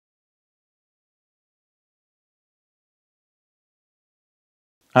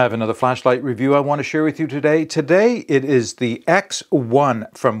I have another flashlight review I want to share with you today. Today it is the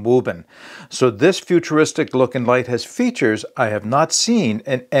X-1 from Wuben. So this futuristic looking light has features I have not seen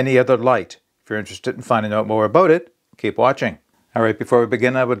in any other light. If you're interested in finding out more about it, keep watching. All right, before we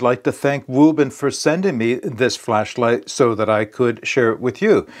begin, I would like to thank Wuben for sending me this flashlight so that I could share it with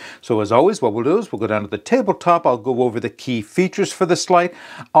you. So as always, what we'll do is we'll go down to the tabletop. I'll go over the key features for this light.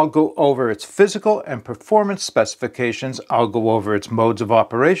 I'll go over its physical and performance specifications. I'll go over its modes of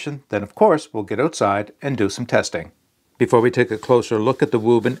operation. Then, of course, we'll get outside and do some testing. Before we take a closer look at the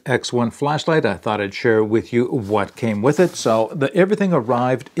Wuben X-1 flashlight, I thought I'd share with you what came with it. So everything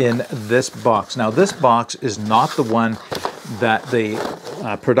arrived in this box. Now, this box is not the one that the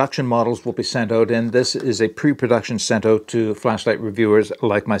production models will be sent out in. This is a pre-production sent out to flashlight reviewers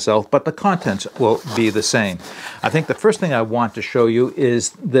like myself, but the contents will be the same. I think the first thing I want to show you is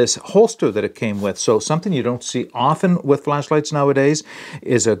this holster that it came with. So something you don't see often with flashlights nowadays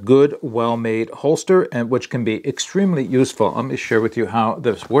is a good, well-made holster, and which can be extremely useful. Let me share with you how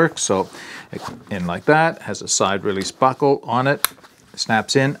this works. So in like that, has a side release buckle on it.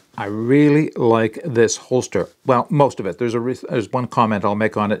 Snaps in. I really like this holster. Well, most of it. There's one comment I'll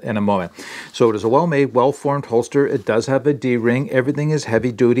make on it in a moment. So it is a well-made, well-formed holster. It does have a D-ring. Everything is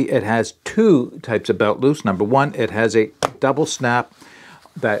heavy duty. It has two types of belt loops. Number one, it has a double snap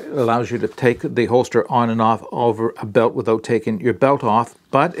that allows you to take the holster on and off over a belt without taking your belt off.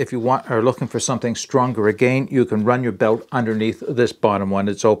 But if you are looking for something stronger again, you can run your belt underneath this bottom one.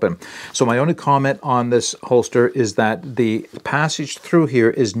 It's open. So my only comment on this holster is that the passage through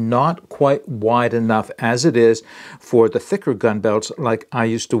here is not quite wide enough as it is for the thicker gun belts like I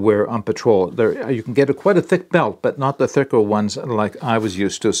used to wear on patrol. You can get quite a thick belt, but not the thicker ones like I was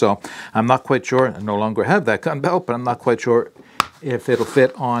used to. So I'm not quite sure. I no longer have that gun belt, but I'm not quite sure if it'll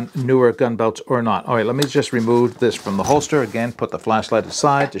fit on newer gun belts or not. All right, let me just remove this from the holster. Again, put the flashlight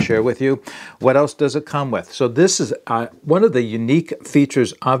aside to share with you. What else does it come with? So this is one of the unique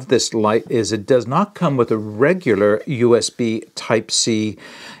features of this light is it does not come with a regular USB Type-C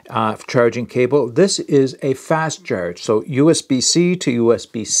charging cable. This is a fast charge. So USB-C to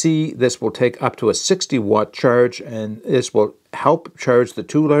USB-C, this will take up to a 60-watt charge, and this will help charge the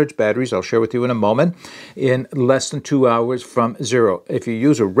two large batteries I'll share with you in a moment in less than 2 hours from zero. If you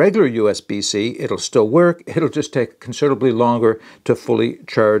use a regular USB-C, it'll still work. It'll just take considerably longer to fully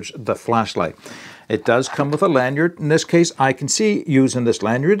charge the flashlight. It does come with a lanyard. In this case, I can see using this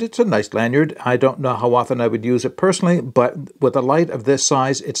lanyard. It's a nice lanyard. I don't know how often I would use it personally, but with a light of this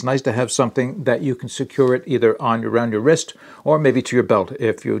size, it's nice to have something that you can secure it either around your wrist or maybe to your belt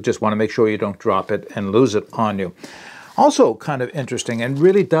if you just want to make sure you don't drop it and lose it on you. Also kind of interesting and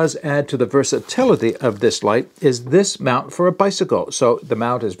really does add to the versatility of this light is this mount for a bicycle. So the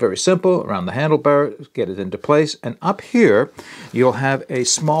mount is very simple around the handlebar, get it into place, and up here you'll have a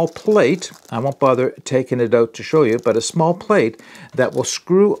small plate. I won't bother taking it out to show you, but a small plate that will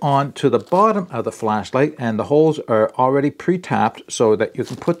screw on to the bottom of the flashlight, and the holes are already pre-tapped so that you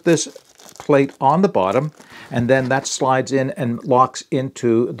can put this plate on the bottom, and then that slides in and locks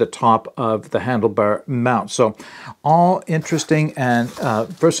into the top of the handlebar mount. So all interesting and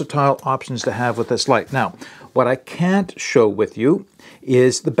versatile options to have with this light. Now, what I can't show with you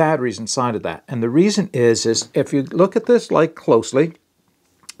is the batteries inside of that. And the reason is if you look at this light closely,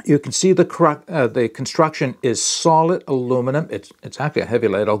 you can see the construction is solid aluminum. It's actually a heavy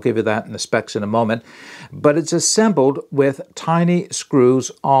lead. I'll give you that in the specs in a moment. But it's assembled with tiny screws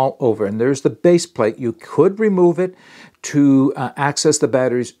all over. And there's the base plate. You could remove it to access the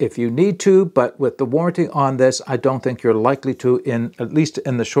batteries if you need to, but with the warranty on this, I don't think you're likely to, at least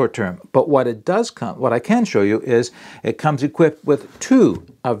in the short term. But what I can show you is it comes equipped with two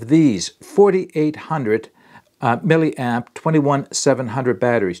of these 4800 milliamp 21700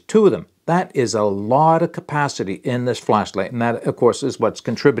 batteries, two of them. That is a lot of capacity in this flashlight, and that, of course, is what's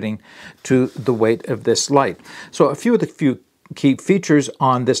contributing to the weight of this light. So a few of the key features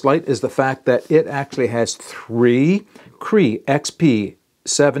on this light is the fact that it actually has three CREE XP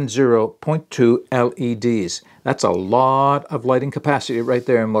 70.2 LEDs. That's a lot of lighting capacity right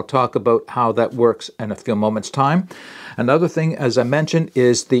there, and we'll talk about how that works in a few moments' time. Another thing, as I mentioned,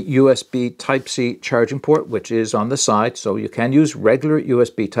 is the USB Type-C charging port, which is on the side. So you can use regular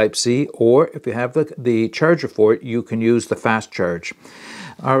USB Type-C, or if you have the charger for it, you can use the fast charge.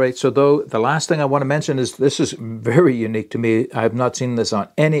 All right, so the last thing I want to mention is this is very unique to me. I have not seen this on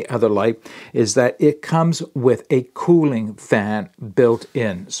any other light, is that it comes with a cooling fan built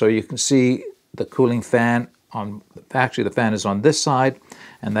in. So you can see the cooling fan actually the fan is on this side,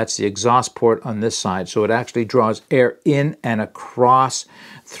 and that's the exhaust port on this side. So it actually draws air in and across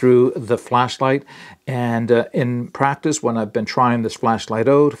through the flashlight. And in practice, when I've been trying this flashlight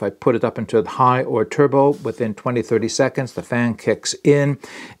out, if I put it up into high or turbo, within 20-30 seconds, the fan kicks in,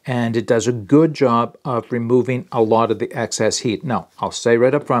 and it does a good job of removing a lot of the excess heat. Now, I'll say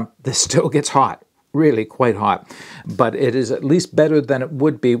right up front, this still gets hot. Really quite hot, but it is at least better than it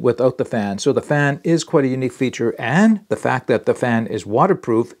would be without the fan. So the fan is quite a unique feature, and the fact that the fan is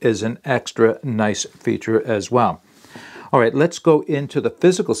waterproof is an extra nice feature as well. All right, let's go into the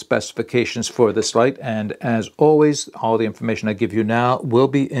physical specifications for this light, and as always, all the information I give you now will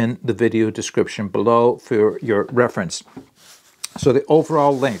be in the video description below for your reference. So the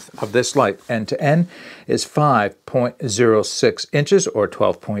overall length of this light end to end is 5.06 inches or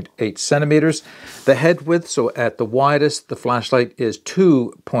 12.8 centimeters. The head width, so at the widest, the flashlight is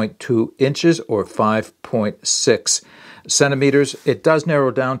 2.2 inches or 5.6 centimeters. It does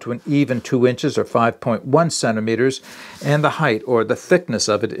narrow down to an even 2 inches or 5.1 centimeters. And the height or the thickness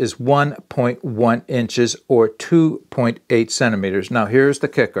of it is 1.1 inches or 2.8 centimeters. Now here's the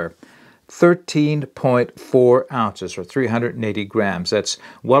kicker. 13.4 ounces or 380 grams. That's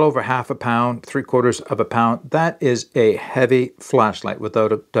well over half a pound, 3/4 of a pound. That is a heavy flashlight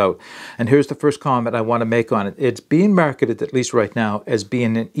without a doubt. And here's the first comment I want to make on it. It's being marketed, at least right now, as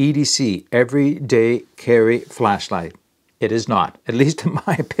being an EDC, everyday carry flashlight. It is not, at least in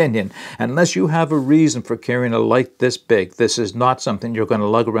my opinion. Unless you have a reason for carrying a light this big, this is not something you're going to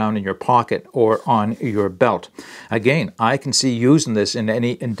lug around in your pocket or on your belt. Again, I can see using this in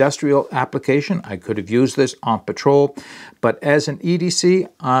any industrial application. I could have used this on patrol, but as an EDC,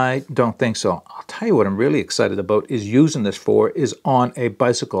 I don't think so. I'll tell you what I'm really excited about is using this for is on a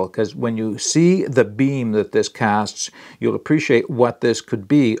bicycle, because when you see the beam that this casts, you'll appreciate what this could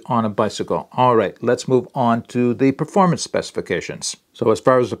be on a bicycle. All right, let's move on to the performance specifications. So as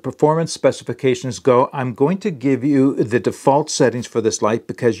far as the performance specifications go, I'm going to give you the default settings for this light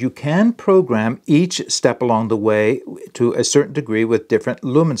because you can program each step along the way to a certain degree with different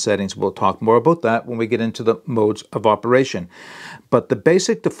lumen settings. We'll talk more about that when we get into the modes of operation. But the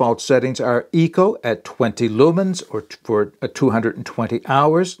basic default settings are Eco at 20 lumens or for 220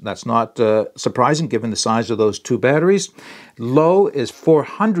 hours. That's not surprising given the size of those two batteries. Low is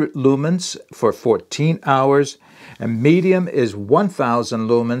 400 lumens for 14 hours. And medium is 1,000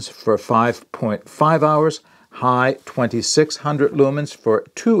 lumens for 5.5 hours. High, 2,600 lumens for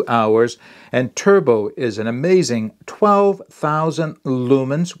 2 hours. And turbo is an amazing 12,000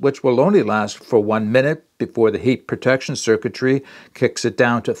 lumens, which will only last for 1 minute before the heat protection circuitry kicks it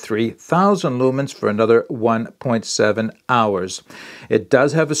down to 3,000 lumens for another 1.7 hours. It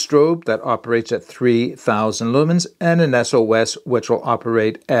does have a strobe that operates at 3,000 lumens and an SOS which will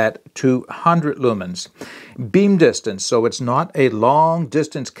operate at 200 lumens. Beam distance, so it's not a long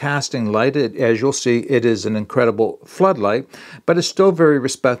distance casting light. As you'll see, it is an incredible floodlight, but it's still very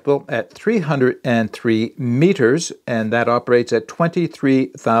respectable at 303 meters, and that operates at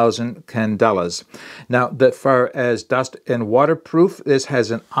 23,000 candelas. Now, as far as dust and waterproof, this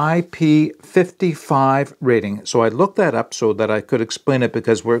has an IP55 rating. So I looked that up so that I could explain it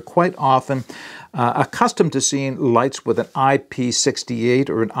because we're quite often accustomed to seeing lights with an IP68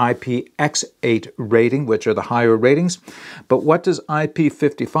 or an IPX8 rating, which are the higher ratings. But what does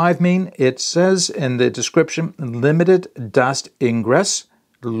IP55 mean? It says in the description, limited dust ingress,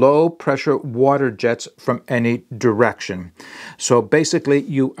 low pressure water jets from any direction. So basically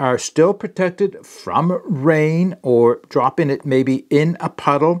you are still protected from rain or dropping it maybe in a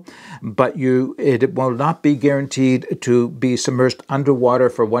puddle, but it will not be guaranteed to be submerged underwater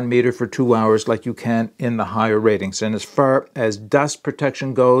for 1 meter for 2 hours like you can in the higher ratings. And as far as dust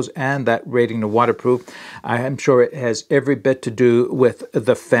protection goes and that rating of waterproof, I am sure it has every bit to do with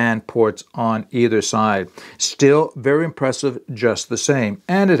the fan ports on either side. Still very impressive just the same.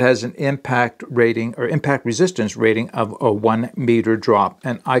 And it has an impact rating or impact resistance rating of a 1 meter drop.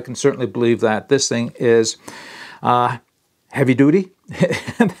 And I can certainly believe that this thing is heavy duty.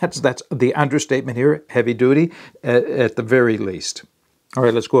 that's the understatement here, heavy duty at the very least. All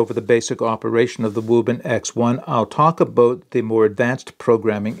right, let's go over the basic operation of the Wuben X-1. I'll talk about the more advanced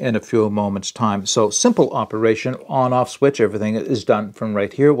programming in a few moments' time. So simple operation, on-off switch, everything is done from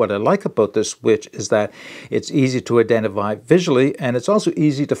right here. What I like about this switch is that it's easy to identify visually, and it's also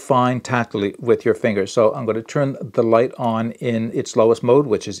easy to find tactily with your finger. So I'm going to turn the light on in its lowest mode,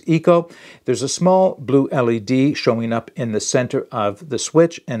 which is Eco. There's a small blue LED showing up in the center of the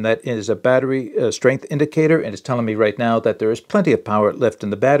switch, and that is a battery strength indicator, and it's telling me right now that there is plenty of power lift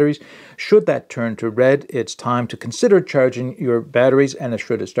in the batteries. Should that turn to red, it's time to consider charging your batteries, and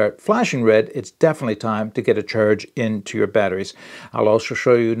should it start flashing red, it's definitely time to get a charge into your batteries. I'll also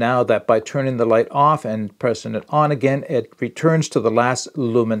show you now that by turning the light off and pressing it on again, it returns to the last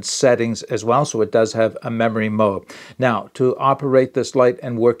lumen settings as well, so it does have a memory mode. Now, to operate this light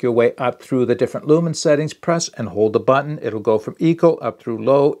and work your way up through the different lumen settings, press and hold the button. It'll go from eco up through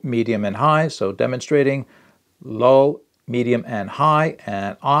low, medium, and high. So demonstrating low, medium, and high,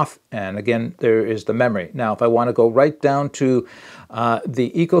 and off. And again, there is the memory. Now, if I want to go right down to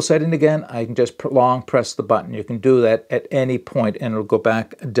the eco setting again, I can just long press the button. You can do that at any point, and it'll go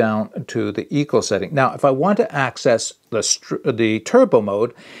back down to the eco setting. Now, if I want to access the turbo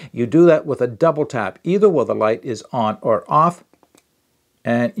mode, you do that with a double tap, either while the light is on or off.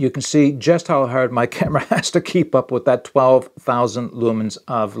 And you can see just how hard my camera has to keep up with that 12,000 lumens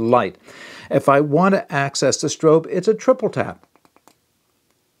of light. If I want to access the strobe, it's a triple tap.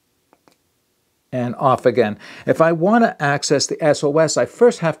 And off again. If I want to access the SOS, I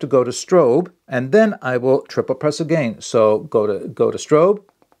first have to go to strobe, and then I will triple press again. So go to strobe,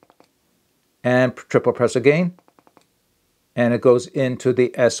 and triple press again, and it goes into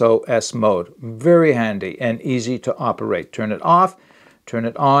the SOS mode. Very handy and easy to operate. Turn it off, turn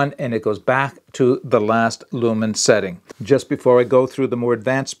it on, and it goes back to the last lumen setting. Just before I go through the more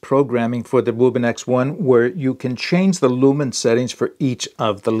advanced programming for the Wuben X-1, where you can change the lumen settings for each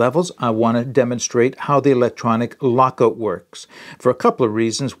of the levels, I want to demonstrate how the electronic lockout works. For a couple of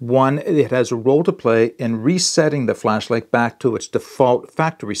reasons. One, it has a role to play in resetting the flashlight back to its default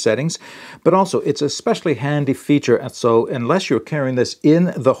factory settings, but also it's a especially handy feature. And so unless you're carrying this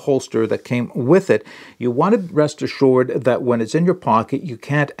in the holster that came with it, you want to rest assured that when it's in your pocket, you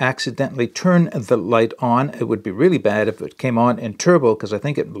can't accidentally turn the light on. It would be really bad if it came on in turbo, because I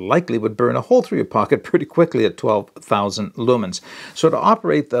think it likely would burn a hole through your pocket pretty quickly at 12,000 lumens. So to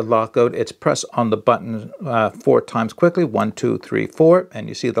operate the lockout, it's press on the button 4 times quickly, 1, 2, 3, 4, and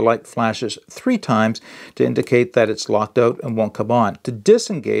you see the light flashes 3 times to indicate that it's locked out and won't come on. To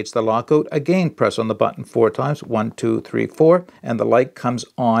disengage the lockout, again press on the button 4 times, 1, 2, 3, 4, and the light comes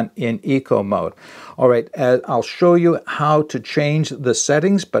on in eco mode. All right, I'll show you how to change the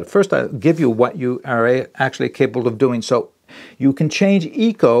settings, but first I'll give you what you are actually capable of doing. So you can change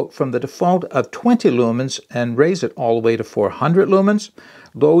eco from the default of 20 lumens and raise it all the way to 400 lumens.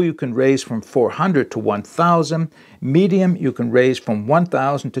 Low you can raise from 400 to 1000. Medium you can raise from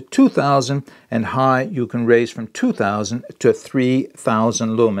 1000 to 2000. And high you can raise from 2000 to 3000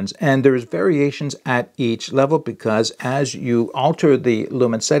 lumens. And there's variations at each level, because as you alter the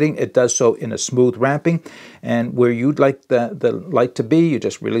lumen setting, it does so in a smooth ramping. And where you'd like the light to be, you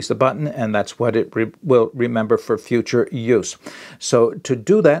just release the button, and that's what it will remember for future use. So to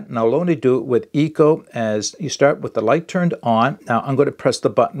do that, and I'll only do it with eco, as you start with the light turned on. Now I'm going to press the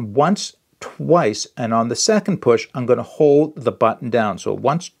button once, twice, and on the second push, I'm going to hold the button down. So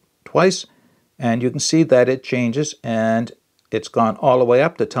once, twice, and you can see that it changes, and it's gone all the way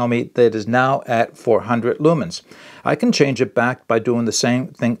up to tell me that it is now at 400 lumens. I can change it back by doing the same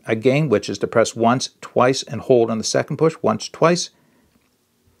thing again, which is to press once, twice, and hold on the second push, once, twice,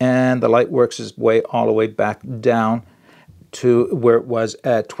 and the light works its way all the way back down to where it was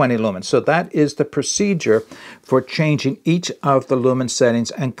at 20 lumens. So that is the procedure for changing each of the lumen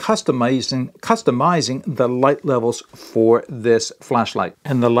settings and customizing the light levels for this flashlight.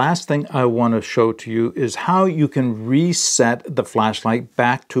 And the last thing I want to show to you is how you can reset the flashlight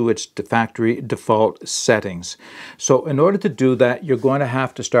back to its factory default settings. So in order to do that, you're going to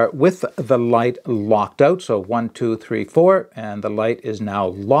have to start with the light locked out. So 1, 2, 3, 4, and the light is now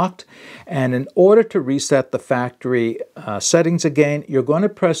locked. And in order to reset the factory settings again, you're going to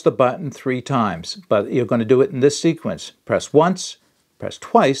press the button 3 times, but you're going to do it in this sequence. Press once, press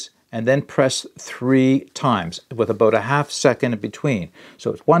twice, and then press 3 times with about a half second in between. So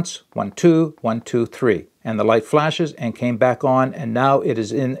it's once, 1, 2, 1, 2, 3. And the light flashes and came back on, and now it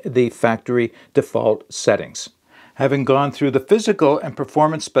is in the factory default settings. Having gone through the physical and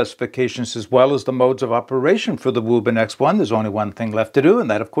performance specifications as well as the modes of operation for the Wuben X-1, there's only one thing left to do, and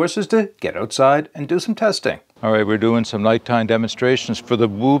that of course is to get outside and do some testing. All right, we're doing some nighttime demonstrations for the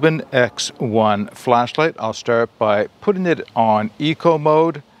Wuben X-1 flashlight. I'll start by putting it on eco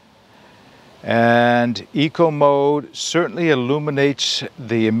mode. And eco mode certainly illuminates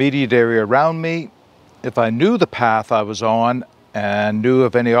the immediate area around me. If I knew the path I was on and knew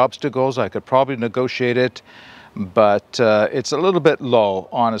of any obstacles, I could probably negotiate it but it's a little bit low,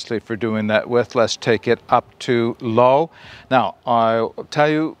 honestly, for doing that with. Let's take it up to low. Now, I'll tell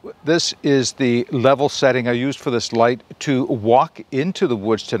you, this is the level setting I used for this light to walk into the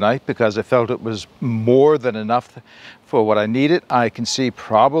woods tonight because I felt it was more than enough for what I needed. I can see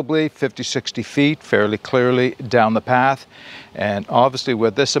probably 50, 60 feet fairly clearly down the path. And obviously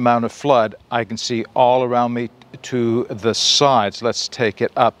with this amount of flood, I can see all around me to the sides. Let's take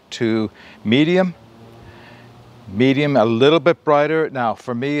it up to medium. Medium, a little bit brighter. Now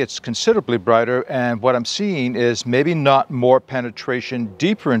for me it's considerably brighter, and what I'm seeing is maybe not more penetration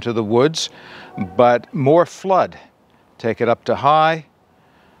deeper into the woods, but more flood. Take it up to high.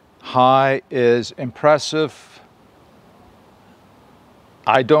 High is impressive.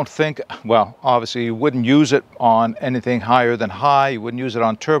 I don't think, well, obviously you wouldn't use it on anything higher than high. You wouldn't use it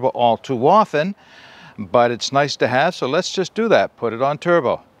on turbo all too often, but it's nice to have, so let's just do that. Put it on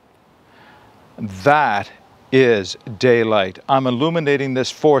turbo. That is daylight. I'm illuminating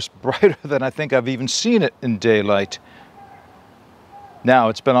this force brighter than I think I've even seen it in daylight. Now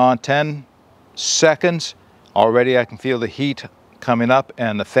it's been on 10 seconds. Already I can feel the heat coming up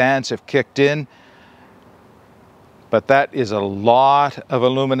and the fans have kicked in. But that is a lot of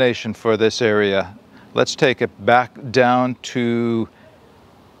illumination for this area. Let's take it back down to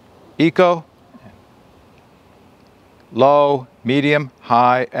eco, low, medium,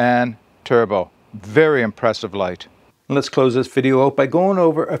 high, and turbo. Very impressive light. Let's close this video out by going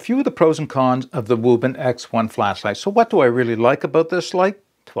over a few of the pros and cons of the Wuben X-1 flashlight. So what do I really like about this light?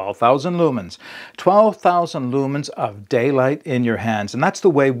 12,000 lumens. 12,000 lumens of daylight in your hands. And that's the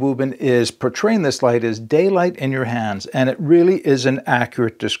way Wuben is portraying this light, is daylight in your hands. And it really is an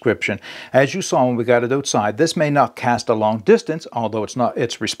accurate description. As you saw when we got it outside, this may not cast a long distance, although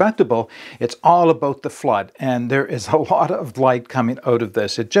it's respectable. It's all about the flood. And there is a lot of light coming out of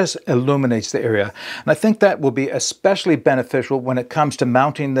this. It just illuminates the area. And I think that will be especially beneficial when it comes to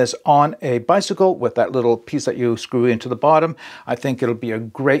mounting this on a bicycle with that little piece that you screw into the bottom. I think it'll be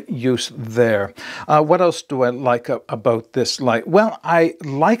a great use there. What else do I like about this light? Well, I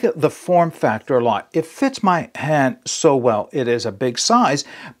like the form factor a lot. It fits my hand so well. It is a big size,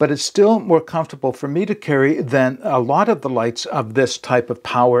 but it's still more comfortable for me to carry than a lot of the lights of this type of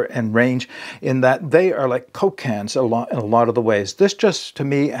power and range, in that they are like Coke cans in a lot of the ways. This just, to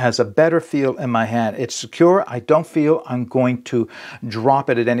me, has a better feel in my hand. It's secure. I don't feel I'm going to drop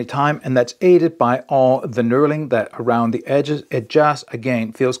it at any time, and that's aided by all the knurling that around the edges. It just, again,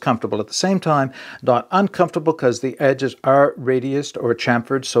 feels comfortable. At the same time, not uncomfortable, because the edges are radiused or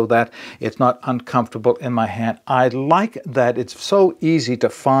chamfered so that it's not uncomfortable in my hand. I like that it's so easy to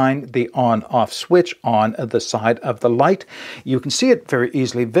find the on-off switch on the side of the light. You can see it very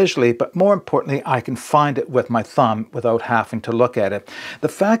easily visually, but more importantly, I can find it with my thumb without having to look at it. The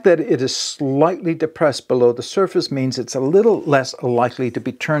fact that it is slightly depressed below the surface means it's a little less likely to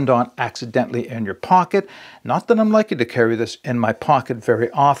be turned on accidentally in your pocket. Not that I'm likely to carry this in my pocket very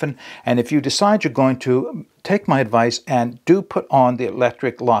often, and if you decide you're going to take my advice and do put on the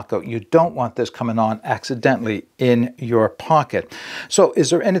electric lockout. You don't want this coming on accidentally in your pocket. So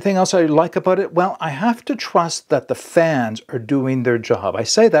is there anything else I like about it? Well, I have to trust that the fans are doing their job. I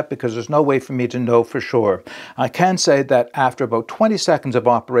say that because there's no way for me to know for sure. I can say that after about 20 seconds of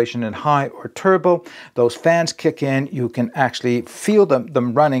operation in high or turbo, those fans kick in. You can actually feel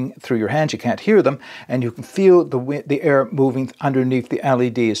them running through your hands. You can't hear them, and you can feel the air moving underneath the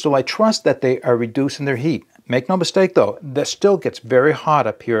LEDs. So I trust that they are reducing their heat. Make no mistake though, this still gets very hot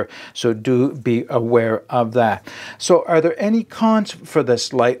up here, so do be aware of that. So are there any cons for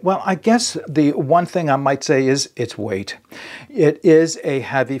this light? Well, I guess the one thing I might say is its weight. It is a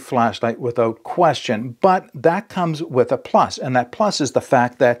heavy flashlight without question, but that comes with a plus, and that plus is the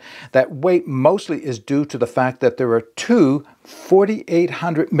fact that that weight mostly is due to the fact that there are two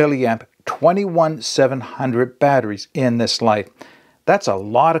 4800 milliamp 21700 batteries in this light. That's a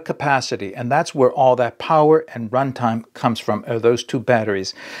lot of capacity, and that's where all that power and runtime comes from, are those two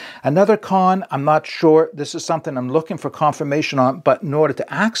batteries. Another con, I'm not sure, this is something I'm looking for confirmation on, but in order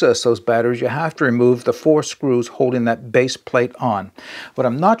to access those batteries, you have to remove the 4 screws holding that base plate on. What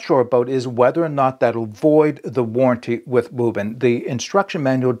I'm not sure about is whether or not that'll void the warranty with Wuben. The instruction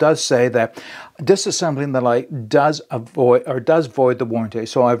manual does say that disassembling the light does void the warranty.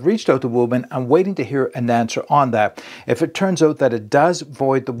 So I've reached out to Wuben. I'm waiting to hear an answer on that. If it turns out that it does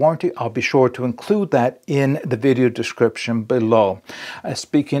void the warranty, I'll be sure to include that in the video description below.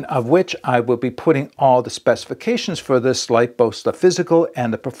 Speaking of which, I will be putting all the specifications for this light, both the physical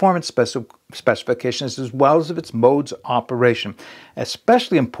and the performance specifications as well as of its modes of operation.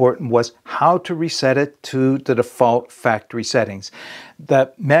 Especially important was how to reset it to the default factory settings.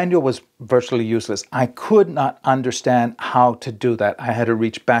 The manual was virtually useless. I could not understand how to do that. I had to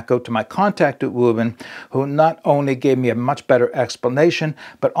reach back out to my contact at Wuben, who not only gave me a much better explanation,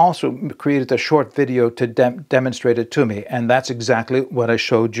 but also created a short video to demonstrate it to me. And that's exactly what I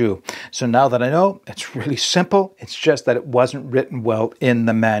showed you. So now that I know, it's really simple. It's just that it wasn't written well in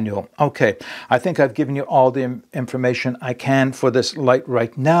the manual. Okay, I think I've given you all the information I can for this light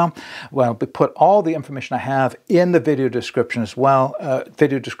right now. Well, we put all the information I have in the video description as well,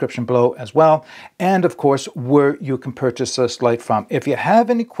 video description below as well, and of course where you can purchase this light from. If you have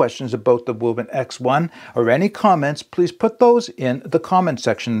any questions about the Wuben X-1 or any comments, please put those in the comment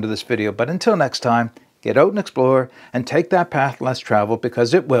section of this video. But until next time, get out and explore and take that path less traveled,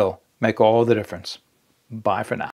 because it will make all the difference. Bye for now.